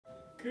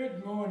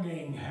Good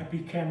morning, happy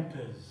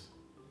campers,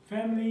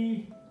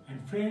 family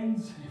and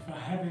friends, if I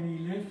have any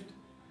left,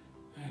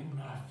 and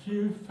my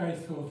few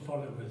faithful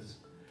followers.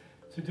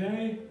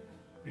 Today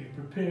we're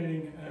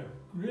preparing a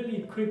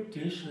really quick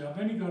dish. I've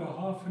only got a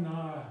half an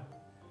hour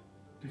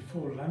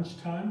before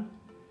lunchtime,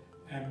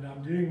 and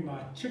I'm doing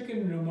my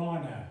chicken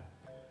romano.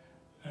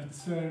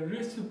 It's a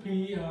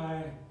recipe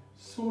I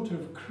sort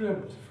of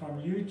cribbed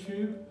from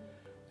YouTube,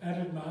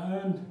 added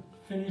my own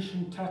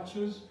finishing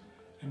touches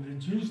and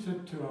reduced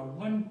it to a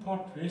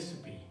one-pot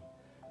recipe.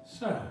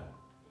 So,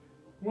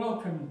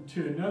 welcome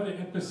to another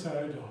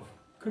episode of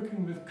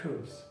Cooking with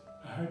Cooks.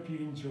 I hope you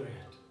enjoy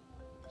it.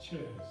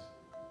 Cheers.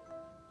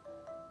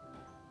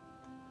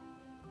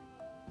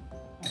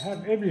 I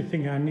have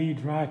everything I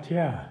need right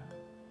here.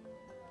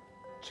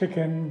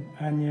 Chicken,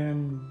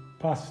 onion,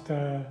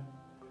 pasta,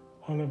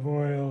 olive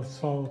oil,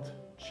 salt,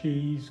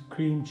 cheese,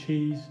 cream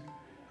cheese,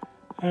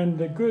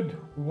 and a good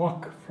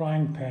wok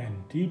frying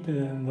pan, deeper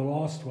than the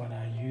last one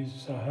I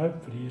used, so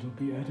hopefully it'll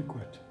be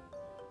adequate.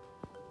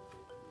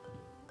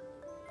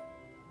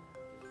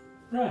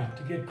 Right,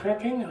 to get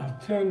cracking, I'll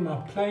turn my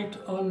plate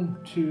on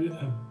to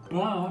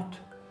about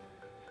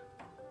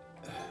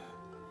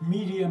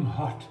medium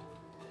hot.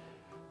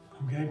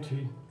 I'm going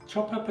to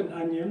chop up an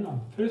onion.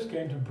 I'm first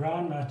going to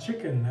brown my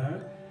chicken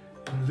though,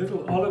 in a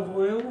little olive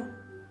oil.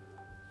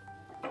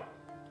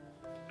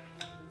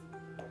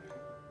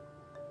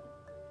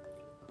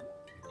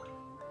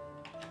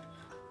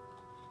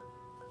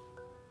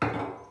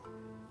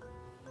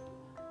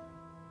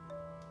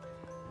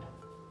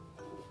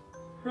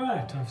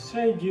 Right, I've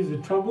saved you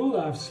the trouble.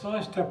 I've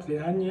sliced up the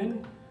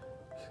onion,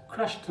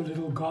 crushed a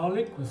little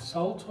garlic with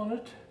salt on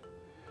it,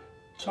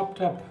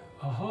 chopped up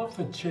a half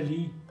a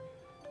chili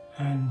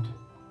and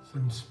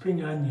some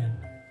spring onion.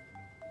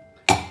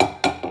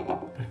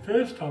 But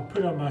first I'll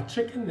put on my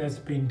chicken that's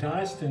been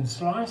diced and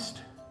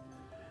sliced.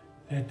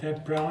 Let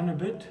that brown a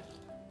bit.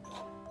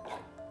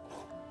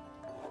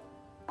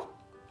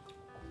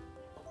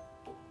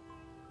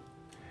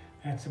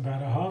 That's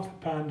about a half a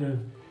pound of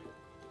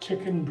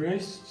chicken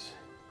breasts,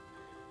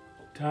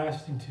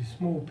 diced into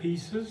small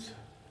pieces.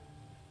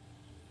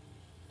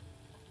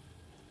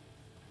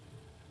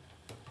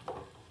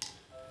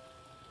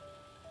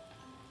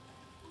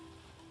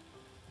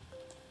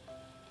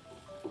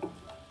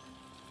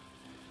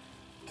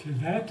 To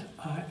that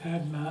I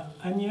add my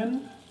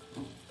onion,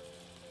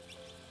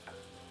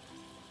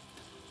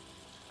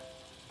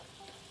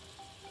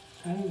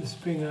 and the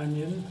spring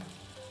onion,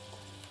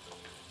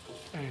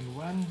 and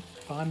one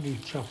finely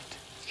chopped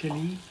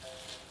chili.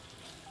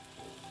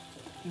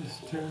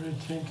 Just stir it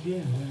gently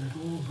and let it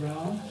all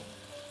brown.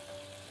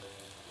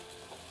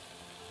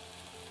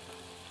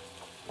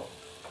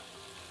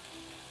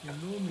 You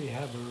normally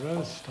have a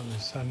roast on a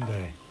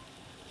Sunday,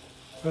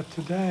 but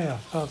today I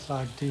felt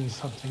like doing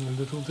something a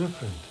little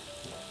different.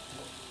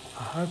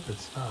 I hope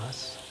it's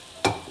nice.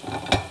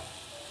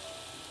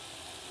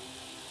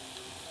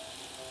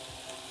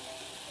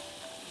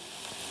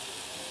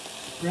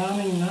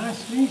 Browning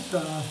nicely, so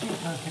I think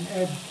I can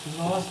add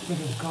the last bit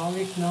of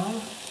garlic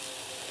now.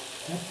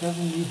 That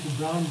doesn't need to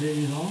brown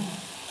very long.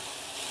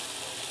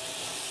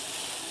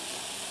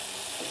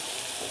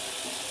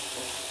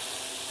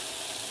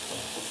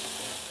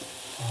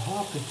 A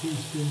half a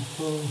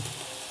teaspoonful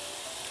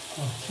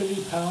of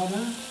chili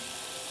powder.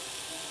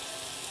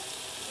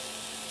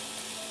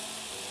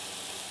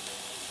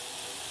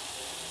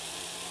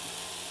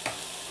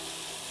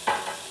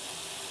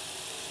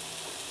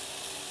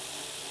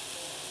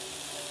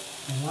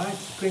 A light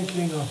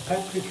sprinkling of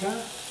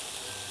paprika.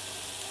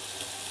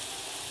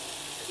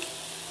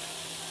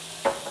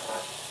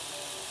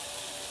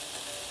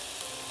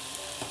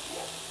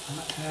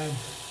 Add a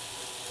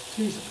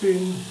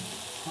teaspoon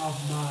of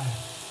my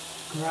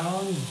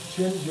ground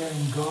ginger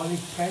and garlic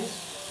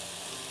paste.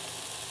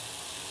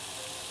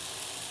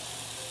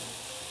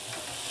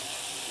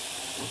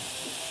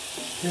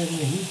 Turn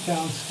the heat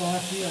down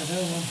slightly. I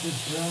don't want it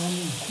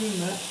browning too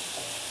much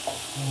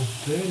or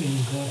burning,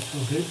 God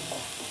forbid.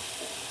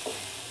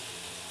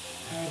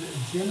 Add a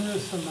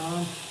generous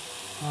amount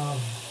of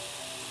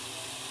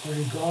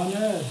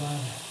oregano, about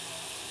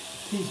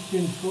a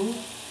teaspoonful.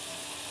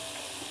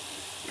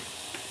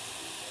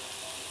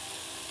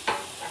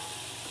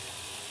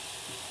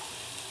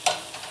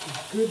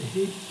 Good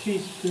heaped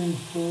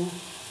teaspoonful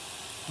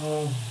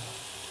of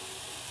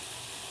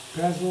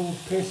basil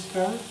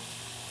pesto.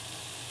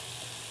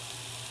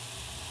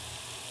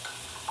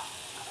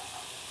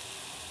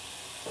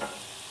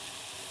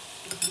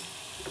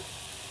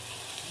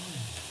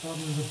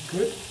 Starting to look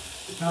good.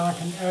 Now I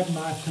can add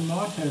my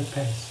tomato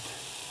paste.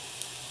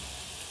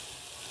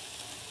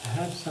 I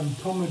have some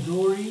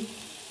pomodori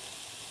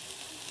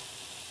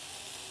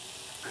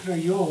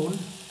crayon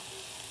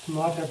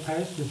tomato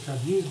paste, which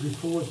I've used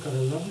before. It's got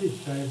a lovely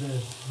flavour.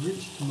 It's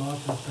rich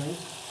tomato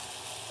paste.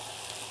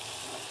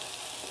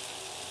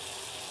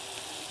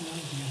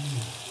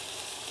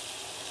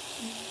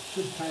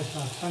 Should taste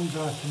like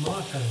sun-dried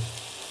tomatoes.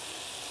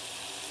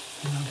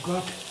 And I've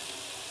got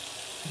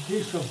a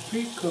dish of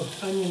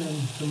pre-cooked onion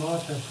and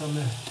tomato from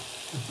a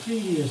the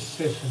previous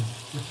session,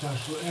 which I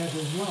shall add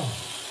as well.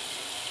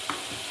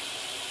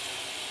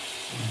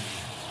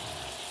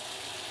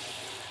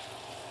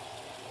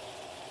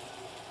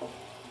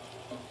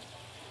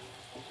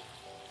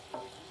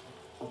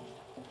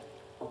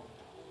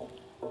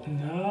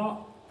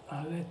 Now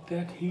I'll let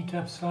that heat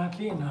up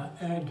slightly and I'll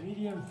add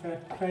medium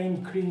fat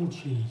plain cream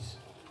cheese,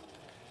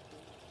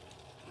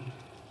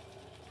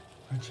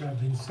 which I've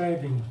been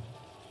saving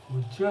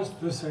for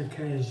just this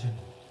occasion.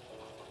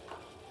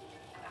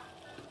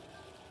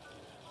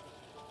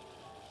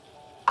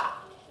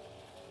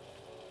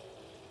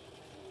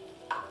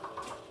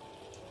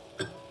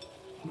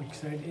 Mix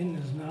that in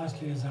as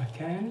nicely as I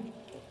can.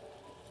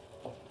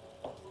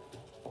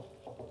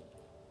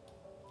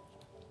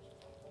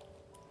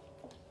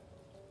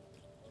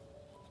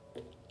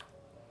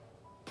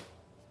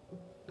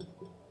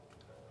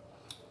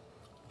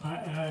 I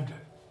add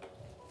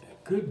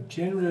a good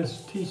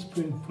generous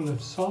teaspoonful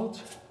of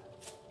salt,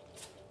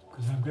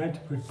 because I'm going to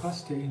put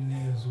pasta in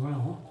there as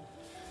well,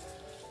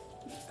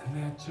 and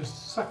that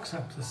just sucks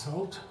up the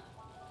salt.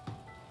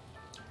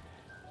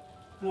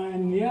 Now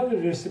in the other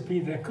recipe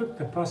they cooked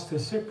the pasta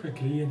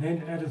separately and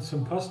then added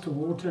some pasta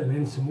water and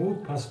then some more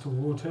pasta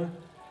water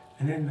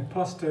and then the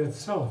pasta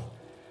itself.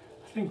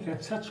 I think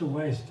that's such a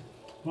waste.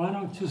 Why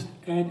not just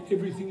add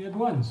everything at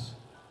once?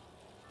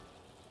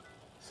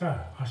 So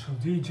I shall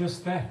do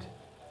just that.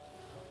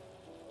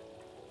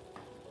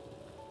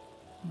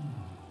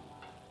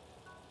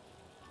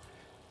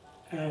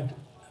 Add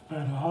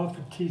about a half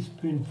a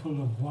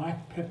teaspoonful of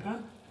white pepper,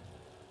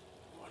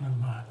 one of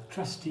my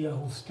trusty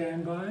old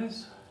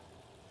standbys,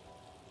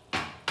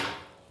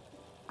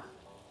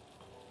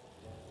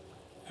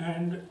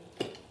 and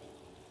a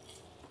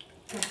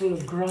couple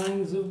of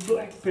grinds of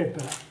black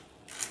pepper.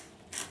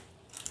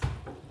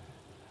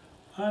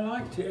 I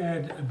like to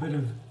add a bit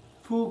of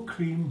full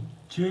cream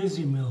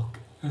Jersey milk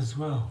as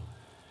well.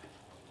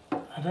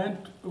 I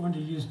don't want to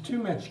use too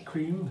much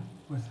cream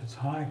with its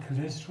high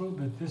cholesterol,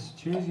 but this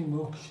Jersey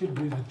milk should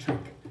do the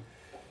trick.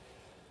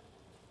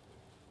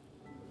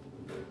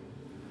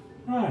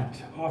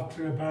 Right,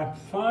 after about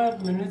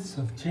 5 minutes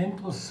of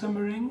gentle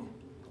simmering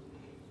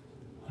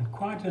on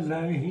quite a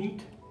low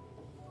heat,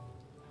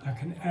 I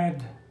can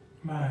add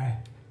my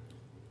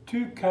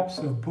 2 cups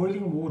of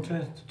boiling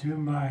water to do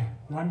my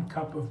 1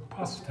 cup of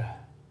pasta.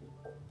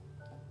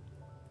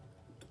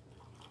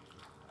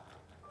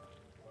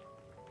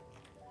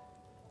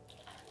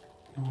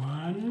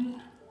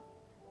 One,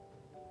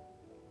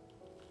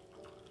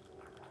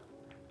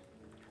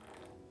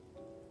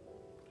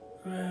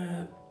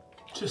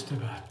 just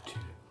about 2.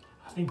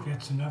 I think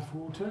that's enough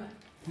water.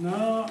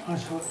 Now I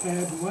shall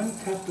add 1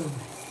 cup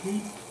of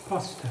heaped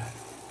pasta.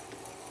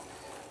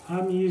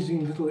 I'm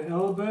using little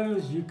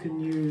elbows. You can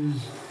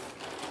use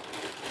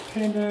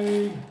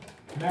penne,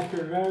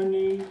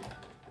 macaroni,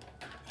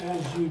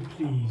 as you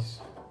please.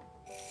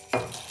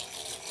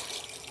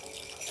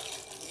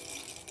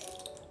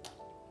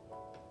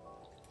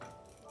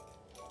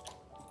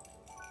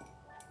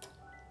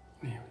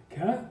 There we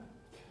go.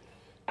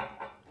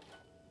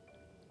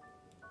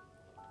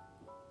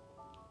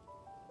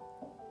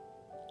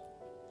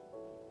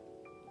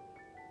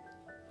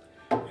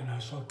 And I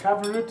shall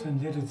cover it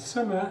and let it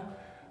simmer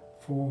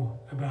for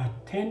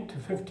about 10 to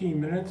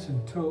 15 minutes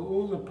until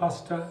all the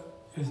pasta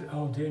is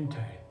al dente.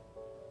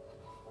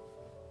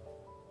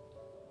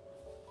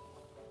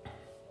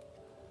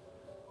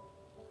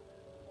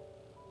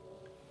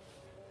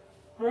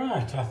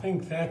 Right, I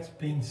think that's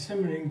been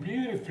simmering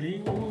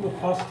beautifully. All the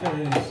pasta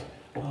is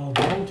al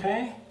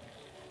dente.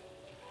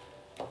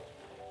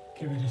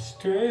 Give it a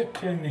stir,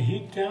 turn the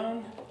heat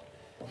down,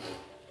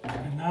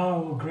 and now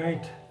we'll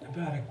grate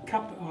about a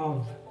cup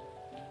of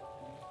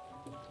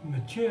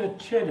mature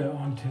cheddar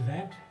onto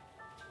that.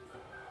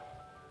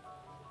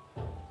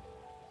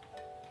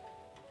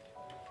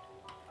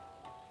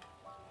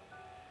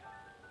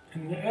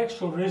 And the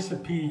actual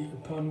recipe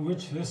upon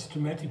which this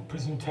dramatic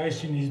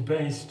presentation is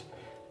based,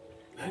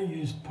 I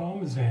used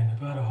Parmesan,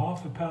 about a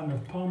half a pound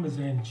of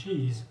Parmesan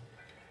cheese,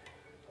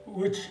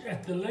 which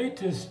at the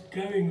latest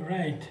going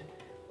rate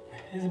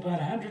is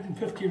about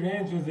 150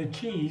 rands worth of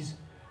cheese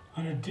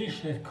on a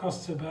dish that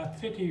costs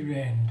about 30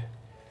 rand.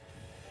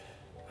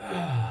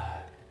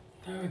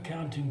 No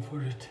accounting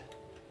for it.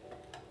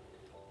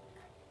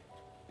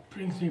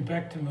 Brings me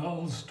back to my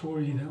old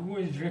story that I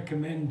always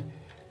recommend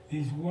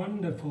these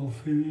wonderful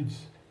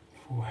foods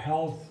for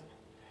health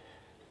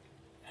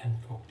and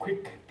for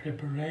quick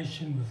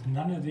preparation with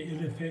none of the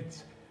ill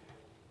effects,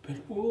 but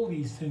all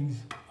these things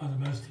are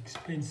the most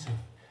expensive.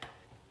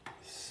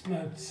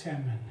 Smoked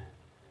salmon,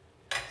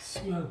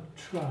 smoked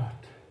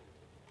trout,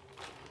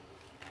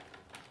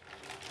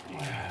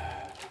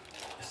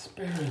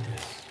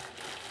 asparagus,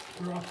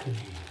 broccoli,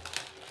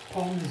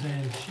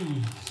 Parmesan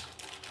cheese,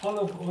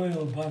 olive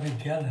oil by the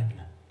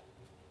gallon.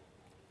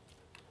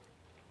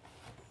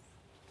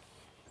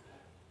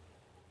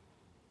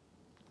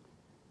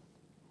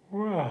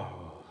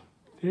 Wow,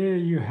 there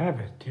you have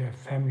it, dear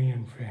family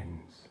and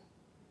friends.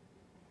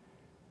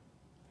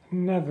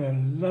 Another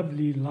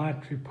lovely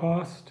light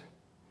repast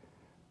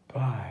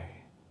by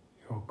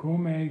your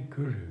Gourmet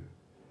Guru,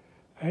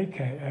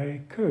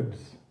 aka Cubs,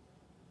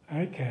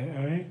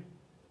 aka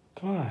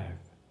Clive.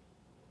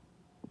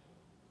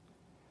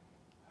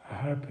 I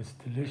hope it's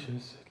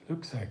delicious. It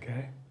looks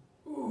okay.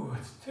 Ooh,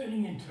 it's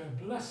turning into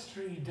a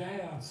blustery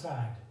day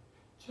outside,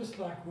 just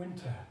like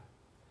winter.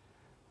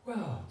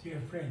 Well,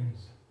 dear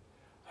friends,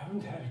 I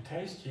haven't had a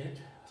taste yet.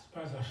 I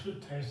suppose I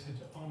should taste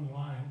it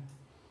online.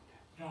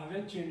 And I'll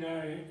let you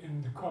know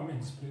in the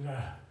comments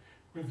below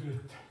whether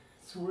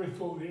it's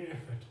worth all the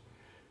effort.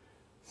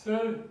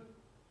 So,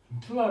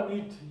 until I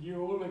meet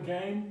you all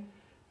again,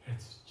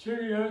 it's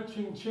cheerio,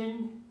 ching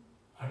ching,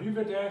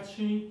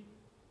 arrivederci,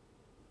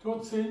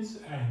 tot ziens,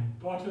 and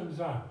bottoms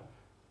up.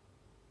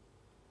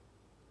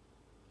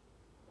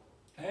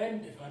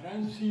 And if I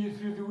don't see you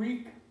through the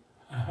week,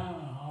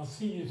 I'll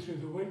see you through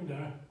the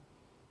window.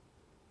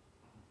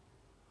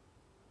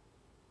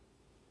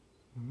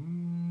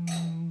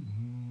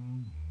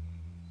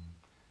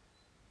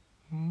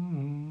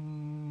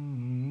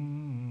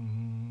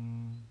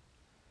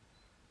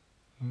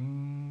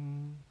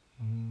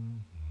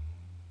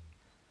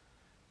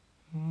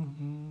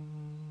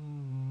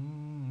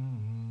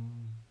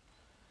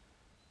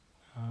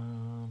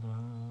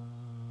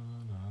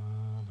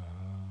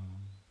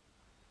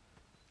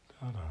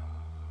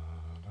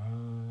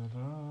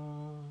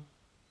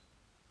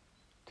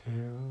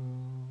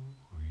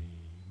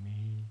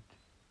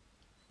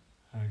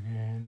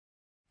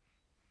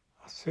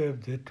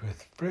 Served it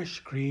with fresh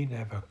green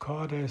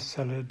avocado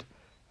salad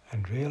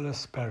and real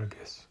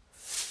asparagus.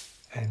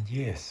 And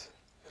yes,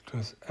 it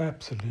was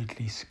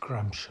absolutely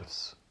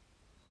scrumptious.